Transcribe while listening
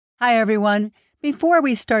Hi, everyone. Before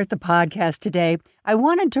we start the podcast today, I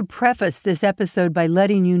wanted to preface this episode by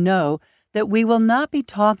letting you know that we will not be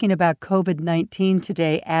talking about COVID-19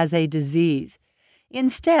 today as a disease.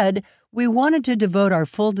 Instead, we wanted to devote our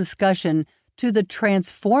full discussion to the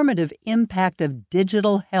transformative impact of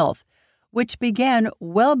digital health, which began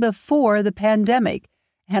well before the pandemic,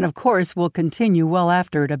 and of course will continue well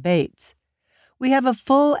after it abates. We have a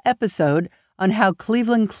full episode on how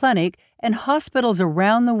Cleveland Clinic and hospitals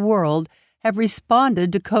around the world have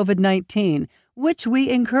responded to COVID-19, which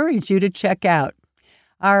we encourage you to check out.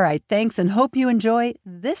 All right, thanks, and hope you enjoy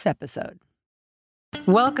this episode.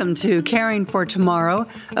 Welcome to Caring for Tomorrow,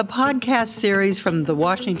 a podcast series from the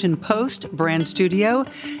Washington Post, Brand Studio,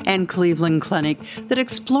 and Cleveland Clinic that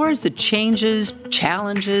explores the changes,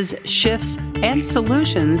 challenges, shifts, and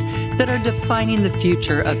solutions that are defining the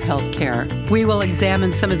future of healthcare. We will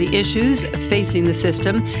examine some of the issues facing the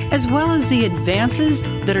system, as well as the advances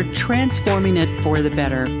that are transforming it for the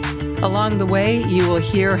better. Along the way, you will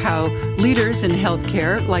hear how leaders in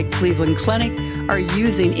healthcare, like Cleveland Clinic, are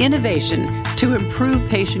using innovation to improve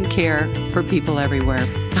patient care for people everywhere.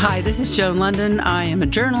 Hi, this is Joan London. I am a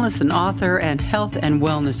journalist and author and health and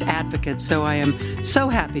wellness advocate, so I am so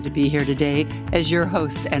happy to be here today as your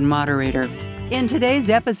host and moderator. In today's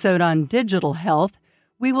episode on digital health,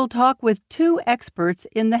 we will talk with two experts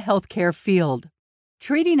in the healthcare field.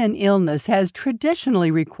 Treating an illness has traditionally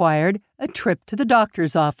required a trip to the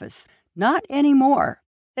doctor's office. Not anymore.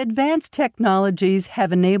 Advanced technologies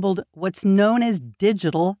have enabled what's known as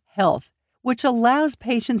digital health, which allows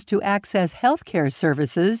patients to access healthcare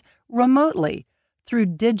services remotely through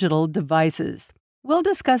digital devices. We'll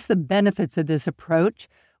discuss the benefits of this approach,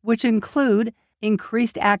 which include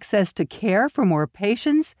increased access to care for more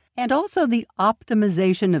patients and also the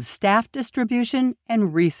optimization of staff distribution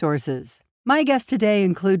and resources. My guests today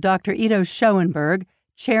include Dr. Ido Schoenberg,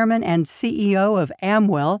 Chairman and CEO of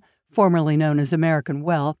Amwell, formerly known as American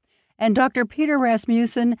Well, and Dr. Peter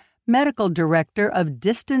Rasmussen, Medical Director of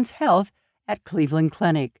Distance Health at Cleveland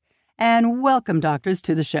Clinic. And welcome, doctors,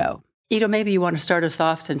 to the show. Ido, maybe you want to start us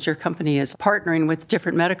off since your company is partnering with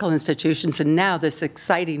different medical institutions and now this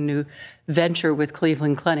exciting new venture with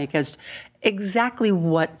Cleveland Clinic as exactly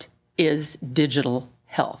what is digital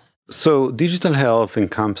health? So digital health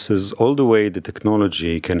encompasses all the way the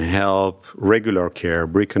technology can help regular care,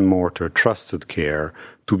 brick and mortar, trusted care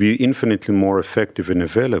to be infinitely more effective and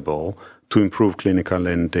available to improve clinical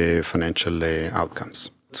and financial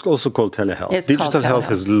outcomes. It's also called telehealth. Digital health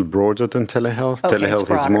is a little broader than telehealth. Okay, telehealth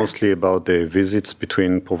is mostly about the visits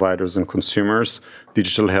between providers and consumers.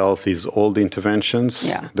 Digital health is all the interventions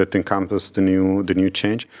that encompass the new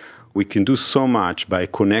change. We can do so much by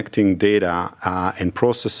connecting data and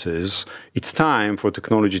processes. It's time for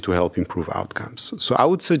technology to help improve outcomes. So I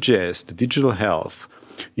would suggest that digital health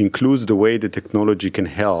includes the way the technology can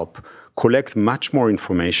help collect much more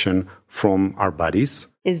information from our bodies.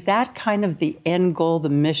 Is that kind of the end goal, the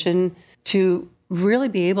mission, to really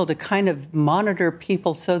be able to kind of monitor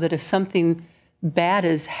people so that if something bad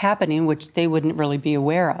is happening, which they wouldn't really be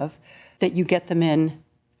aware of, that you get them in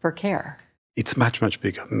for care? It's much, much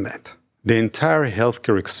bigger than that. The entire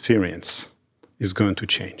healthcare experience is going to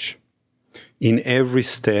change in every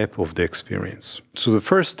step of the experience. So the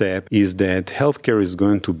first step is that healthcare is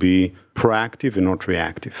going to be proactive and not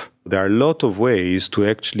reactive. There are a lot of ways to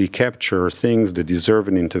actually capture things that deserve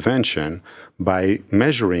an intervention by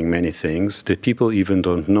measuring many things that people even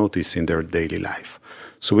don't notice in their daily life.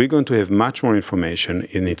 So we're going to have much more information,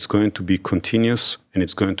 and it's going to be continuous, and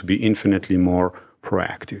it's going to be infinitely more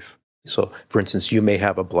proactive. So, for instance, you may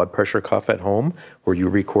have a blood pressure cuff at home where you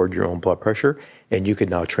record your own blood pressure, and you can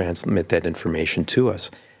now transmit that information to us.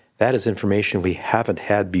 That is information we haven't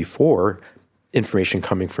had before, information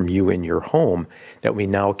coming from you in your home, that we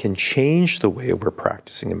now can change the way we're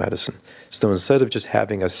practicing medicine. So instead of just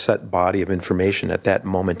having a set body of information at that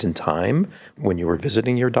moment in time when you were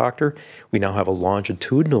visiting your doctor, we now have a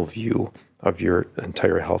longitudinal view of your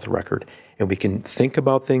entire health record. And we can think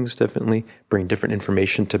about things differently, bring different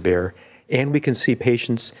information to bear, and we can see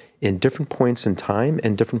patients in different points in time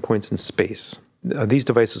and different points in space. These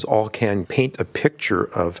devices all can paint a picture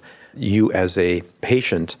of you as a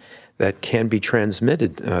patient that can be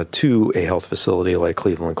transmitted to a health facility like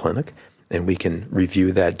Cleveland Clinic, and we can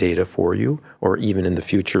review that data for you, or even in the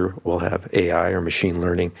future, we'll have AI or machine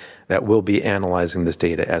learning that will be analyzing this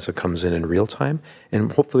data as it comes in real time, and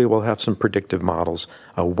hopefully we'll have some predictive models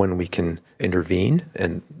when we can intervene,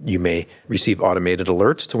 and you may receive automated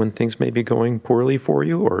alerts to when things may be going poorly for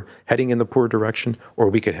you or heading in the poor direction, or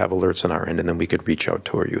we could have alerts on our end and then we could reach out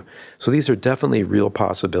toward you. So these are definitely real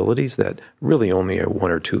possibilities that really only are 1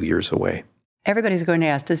 or 2 years away. Everybody's going to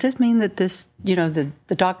ask, does this mean that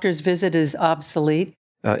the doctor's visit is obsolete?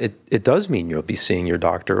 It does mean you'll be seeing your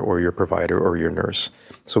doctor or your provider or your nurse.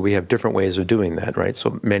 So we have different ways of doing that, right?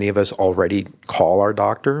 So many of us already call our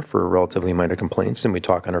doctor for relatively minor complaints, and we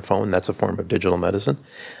talk on our phone. That's a form of digital medicine.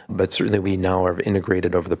 But certainly we now have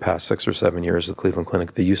integrated over the past 6 or 7 years at the Cleveland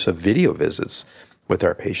Clinic the use of video visits with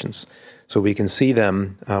our patients. So we can see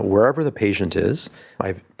them wherever the patient is.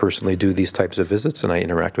 I personally do these types of visits, and I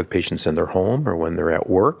interact with patients in their home or when they're at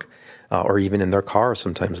work. Or even in their car.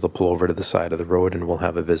 Sometimes they'll pull over to the side of the road and we'll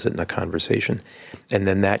have a visit and a conversation. And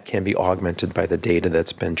then that can be augmented by the data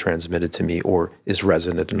that's been transmitted to me or is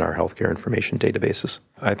resident in our healthcare information databases.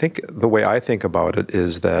 I think the way I think about it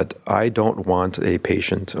is that I don't want a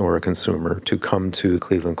patient or a consumer to come to the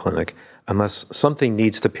Cleveland Clinic unless something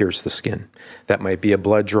needs to pierce the skin. That might be a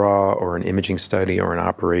blood draw or an imaging study or an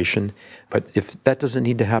operation. But if that doesn't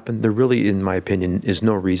need to happen, there really, in my opinion, is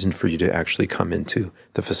no reason for you to actually come into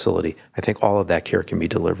the facility. I think all of that care can be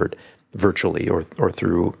delivered virtually or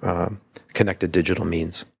through connected digital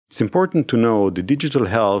means. It's important to know that digital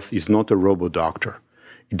health is not a robo-doctor.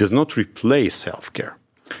 It does not replace healthcare.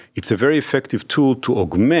 It's a very effective tool to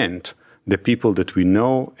augment the people that we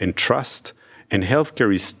know and trust. And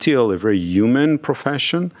healthcare is still a very human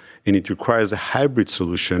profession, and it requires a hybrid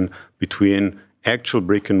solution between actual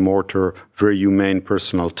brick and mortar, very humane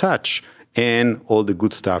personal touch, and all the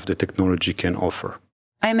good stuff that technology can offer.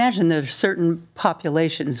 I imagine there are certain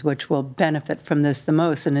populations which will benefit from this the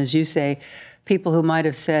most. And as you say, people who might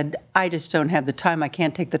have said, I just don't have the time, I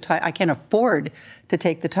can't take the time, I can't afford to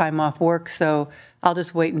take the time off work, so I'll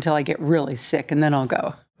just wait until I get really sick and then I'll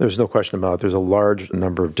go. There's no question about it. There's a large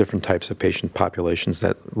number of different types of patient populations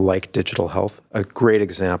that like digital health. A great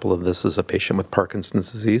example of this is a patient with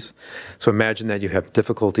Parkinson's disease. So imagine that you have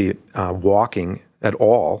difficulty walking at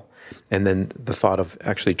all, and then the thought of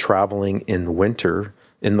actually traveling in winter,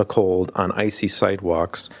 in the cold, on icy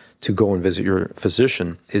sidewalks to go and visit your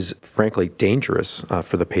physician is frankly dangerous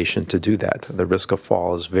for the patient to do that. The risk of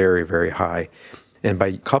fall is very, very high. And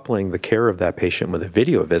by coupling the care of that patient with a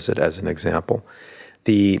video visit, as an example,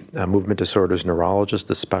 the movement disorders neurologist,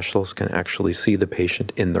 the specialist, can actually see the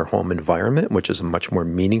patient in their home environment, which is a much more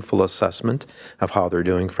meaningful assessment of how they're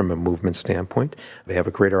doing from a movement standpoint. They have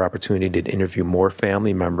a greater opportunity to interview more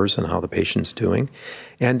family members on how the patient's doing.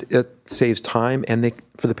 And it saves time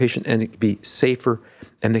for the patient, and it can be safer,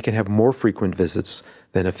 and they can have more frequent visits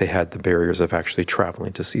than if they had the barriers of actually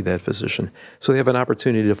traveling to see that physician. So they have an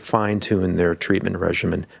opportunity to fine-tune their treatment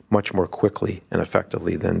regimen much more quickly and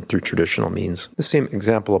effectively than through traditional means. The same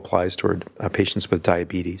example applies toward patients with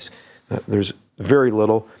diabetes. There's very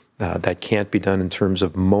little that can't be done in terms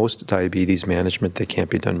of most diabetes management that can't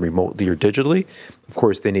be done remotely or digitally. Of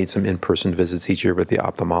course, they need some in-person visits each year with the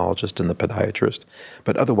ophthalmologist and the podiatrist.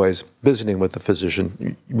 But otherwise, visiting with the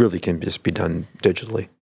physician really can just be done digitally.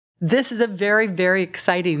 This is a very, very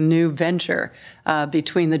exciting new venture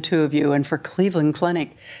between the two of you. And for Cleveland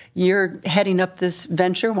Clinic, you're heading up this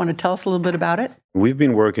venture. Want to tell us a little bit about it? We've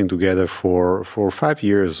been working together for 5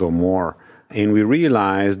 years or more. And we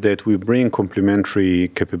realized that we bring complementary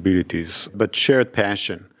capabilities, but shared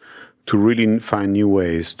passion to really find new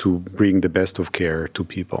ways to bring the best of care to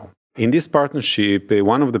people. In this partnership,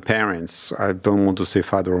 one of the parents, I don't want to say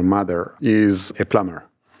father or mother, is a plumber.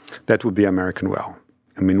 That would be American Well.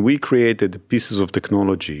 I mean, we created pieces of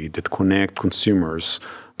technology that connect consumers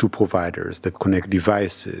to providers, that connect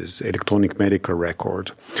devices, electronic medical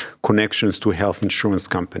record, connections to health insurance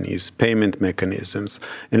companies, payment mechanisms,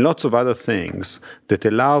 and lots of other things that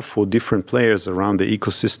allow for different players around the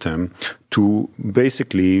ecosystem to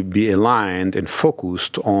basically be aligned and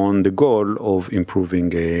focused on the goal of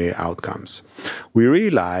improving outcomes. We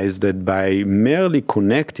realized that by merely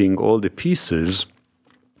connecting all the pieces,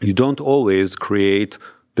 you don't always create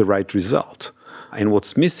the right result. And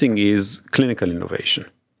what's missing is clinical innovation.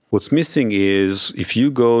 What's missing is if you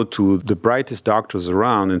go to the brightest doctors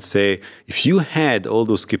around and say, if you had all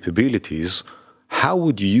those capabilities, how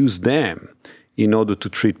would you use them in order to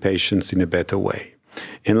treat patients in a better way?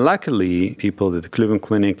 And luckily, people at the Cleveland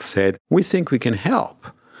Clinic said, we think we can help.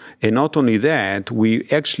 And not only that, we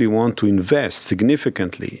actually want to invest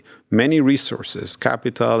significantly many resources,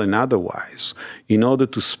 capital and otherwise, in order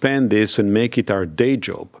to spend this and make it our day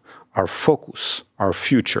job, our focus, our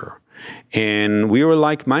future. And we are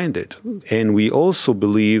like-minded. And we also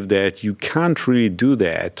believe that you can't really do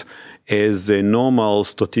that as a normal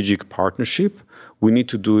strategic partnership. We need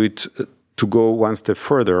to do it to go one step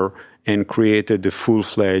further and created a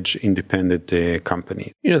full-fledged independent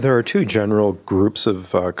company. You know, there are two general groups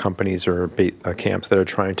of companies or camps that are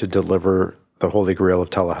trying to deliver the holy grail of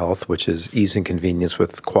telehealth, which is ease and convenience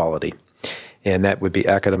with quality. and that would be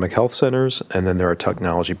academic health centers, and then there are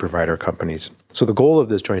technology provider companies. So the goal of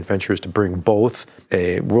this joint venture is to bring both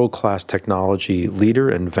a world-class technology leader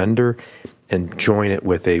and vendor and join it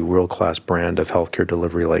with a world-class brand of healthcare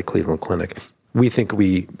delivery like Cleveland Clinic. We think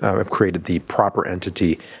we have created the proper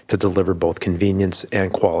entity to deliver both convenience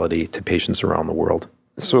and quality to patients around the world.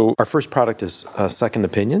 So our first product is second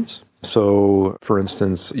opinions. So, for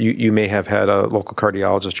instance, you may have had a local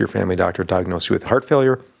cardiologist, your family doctor, diagnose you with heart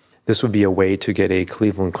failure. This would be a way to get a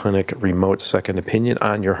Cleveland Clinic remote second opinion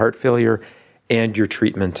on your heart failure and your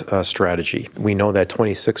treatment strategy. We know that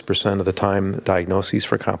 26% of the time diagnoses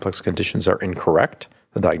for complex conditions are incorrect.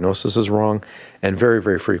 The diagnosis is wrong, and very,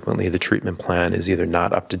 very frequently the treatment plan is either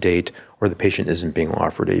not up to date or the patient isn't being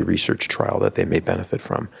offered a research trial that they may benefit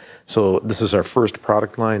from. So this is our first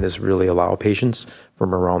product line, is really allow patients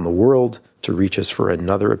from around the world to reach us for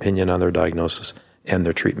another opinion on their diagnosis and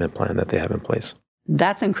their treatment plan that they have in place.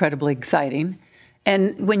 That's incredibly exciting.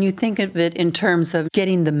 And when you think of it in terms of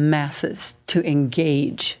getting the masses to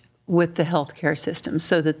engage with the healthcare system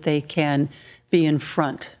so that they can be in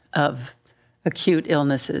front of acute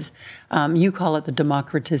illnesses, you call it the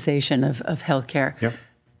democratization of healthcare. Yep.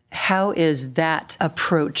 How is that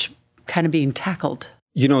approach kind of being tackled?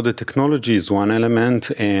 You know, the technology is one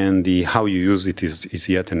element, and the how you use it is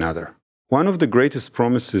yet another. One of the greatest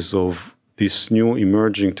promises of this new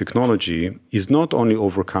emerging technology is not only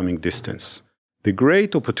overcoming distance. The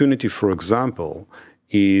great opportunity, for example,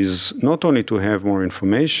 is not only to have more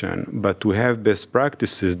information, but to have best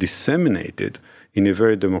practices disseminated in a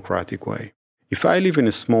very democratic way. If I live in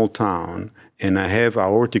a small town and I have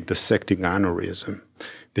aortic dissecting aneurysm,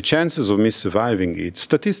 the chances of me surviving it,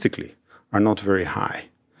 statistically, are not very high.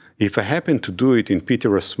 If I happen to do it in Peter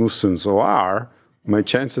Rasmussen's OR, my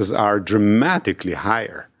chances are dramatically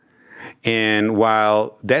higher. And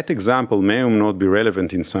while that example may or may not be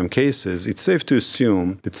relevant in some cases, it's safe to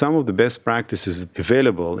assume that some of the best practices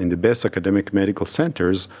available in the best academic medical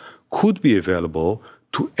centers could be available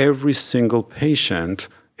to every single patient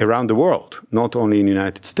around the world, not only in the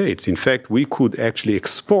United States. In fact, we could actually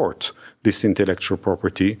export this intellectual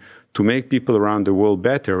property to make people around the world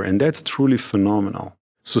better, and that's truly phenomenal.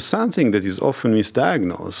 So something that is often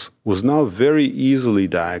misdiagnosed was now very easily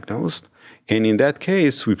diagnosed, and in that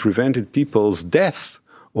case, we prevented people's death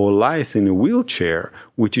or life in a wheelchair,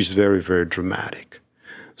 which is very, very dramatic.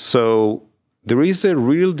 So there is a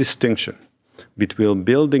real distinction between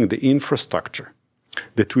building the infrastructure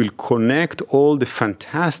that will connect all the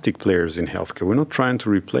fantastic players in healthcare. We're not trying to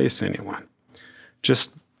replace anyone.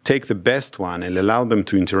 Just take the best one and allow them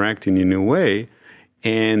to interact in a new way,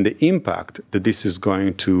 and the impact that this is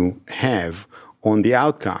going to have on the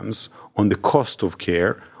outcomes, on the cost of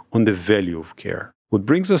care, on the value of care. What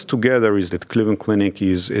brings us together is that Cleveland Clinic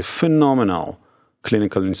is a phenomenal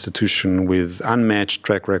clinical institution with unmatched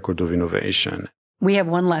track record of innovation. We have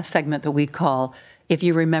one last segment that we call If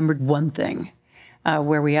You Remembered One Thing,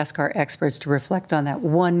 where we ask our experts to reflect on that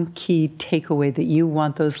one key takeaway that you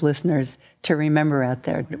want those listeners to remember out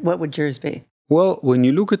there. What would yours be? Well, when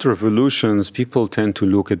you look at revolutions, people tend to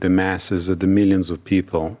look at the masses, at the millions of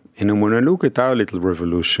people. And when I look at our little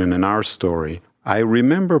revolution and our story, I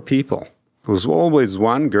remember people. There was always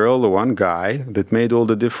one girl or one guy that made all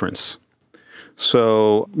the difference.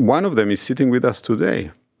 So one of them is sitting with us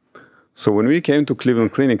today. So when we came to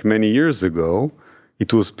Cleveland Clinic many years ago,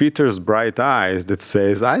 it was Peter's bright eyes that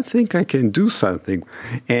says, I think I can do something.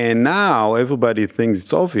 And now everybody thinks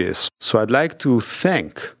it's obvious. So I'd like to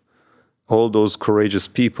thank all those courageous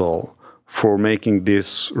people for making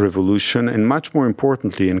this revolution, and much more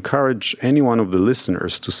importantly, encourage any one of the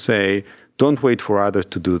listeners to say, don't wait for others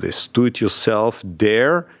to do this. Do it yourself,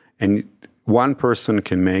 dare, and one person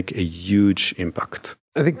can make a huge impact.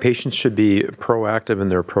 I think patients should be proactive in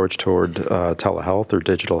their approach toward telehealth or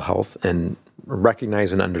digital health, and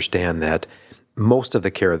recognize and understand that most of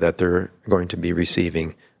the care that they're going to be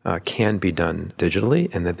receiving can be done digitally,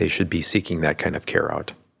 and that they should be seeking that kind of care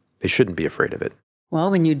out. They shouldn't be afraid of it.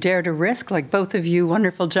 Well, when you dare to risk, like both of you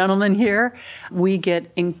wonderful gentlemen here, we get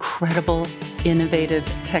incredible, innovative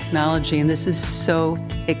technology. And this is so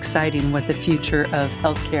exciting what the future of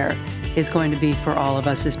healthcare is going to be for all of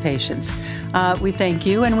us as patients. We thank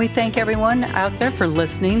you, and we thank everyone out there for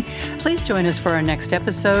listening. Please join us for our next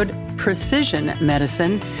episode, Precision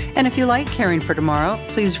Medicine. And if you like Caring for Tomorrow,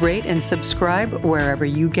 please rate and subscribe wherever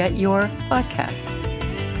you get your podcasts.